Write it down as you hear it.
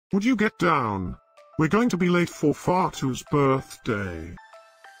Would you get down? We're going to be late for Fatu's birthday.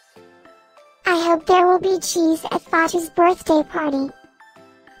 I hope there will be cheese at Fatu's birthday party.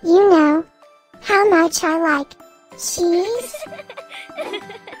 You know how much I like cheese.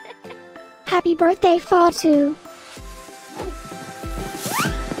 Happy birthday, Fatu.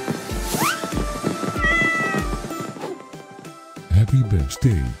 Happy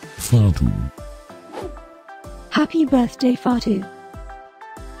birthday, Fatu. Happy birthday, Fatu.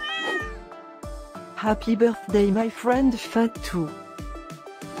 Happy birthday, my friend Fatu.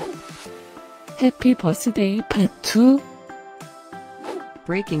 Happy birthday, Fatu.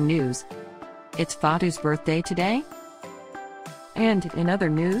 Breaking news. It's Fatu's birthday today? And in other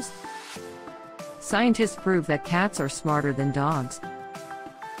news, scientists prove that cats are smarter than dogs.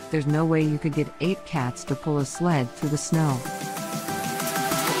 There's no way you could get 8 cats to pull a sled through the snow.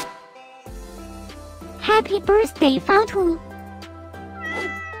 Happy birthday, Fatu.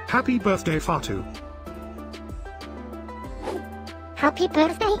 Happy birthday, Fatu. Happy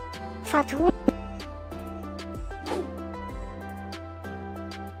birthday, Fatu.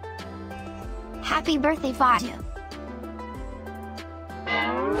 Happy birthday, Fatu.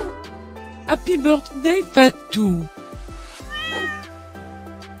 Happy birthday, Fatu.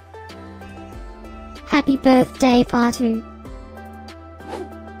 Happy birthday, Fatu.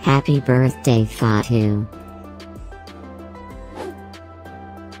 Happy birthday, Fatu.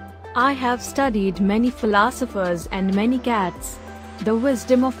 I have studied many philosophers and many cats. The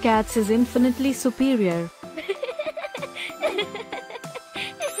wisdom of cats is infinitely superior.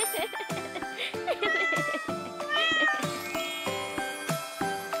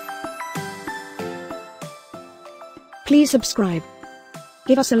 Please subscribe,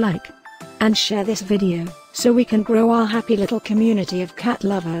 give us a like, and share this video, so we can grow our happy little community of cat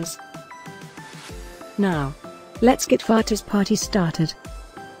lovers. Now, let's get Fatu's party started.